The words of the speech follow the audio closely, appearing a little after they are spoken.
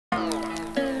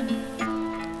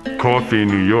coffee in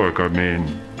New York, I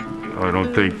mean, I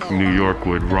don't think New York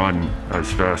would run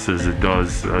as fast as it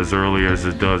does, as early as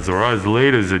it does, or as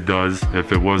late as it does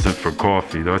if it wasn't for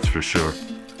coffee, that's for sure.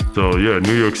 So yeah,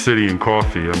 New York City and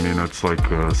coffee, I mean, that's like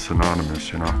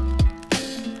synonymous, you know.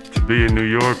 To be a New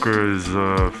Yorker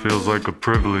feels like a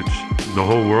privilege. The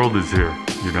whole world is here,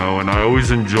 you know, and I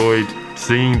always enjoyed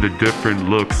seeing the different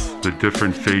looks, the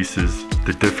different faces,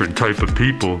 the different type of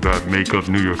people that make up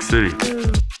New York City.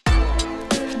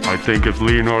 I think if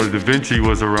Leonardo da Vinci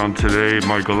was around today,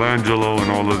 Michelangelo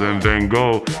and all of them, Van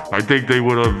Gogh, I think they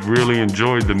would have really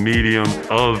enjoyed the medium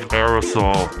of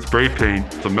aerosol spray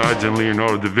paint. So imagine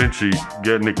Leonardo da Vinci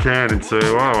getting a can and say,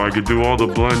 wow, I could do all the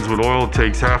blends with oil, it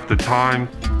takes half the time.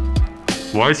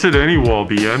 Why should any wall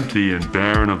be empty and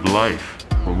barren of life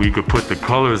when we could put the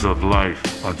colors of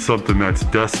life on something that's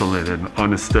desolate and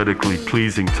unesthetically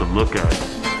pleasing to look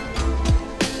at?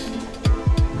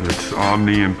 It's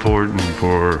omni-important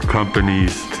for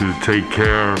companies to take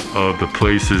care of the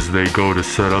places they go to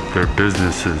set up their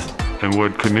businesses. And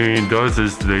what Chameleon does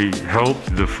is they help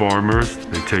the farmers,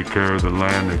 they take care of the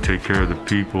land, they take care of the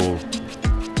people.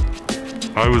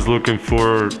 I was looking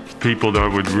for people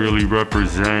that would really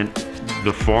represent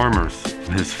the farmers.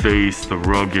 His face, the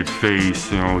rugged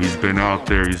face, you know, he's been out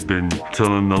there, he's been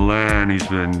tilling the land, he's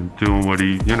been doing what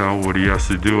he has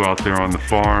to do out there on the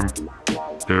farm.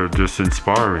 They're just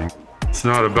inspiring. It's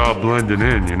not about blending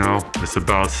in, you know, it's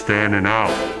about standing out.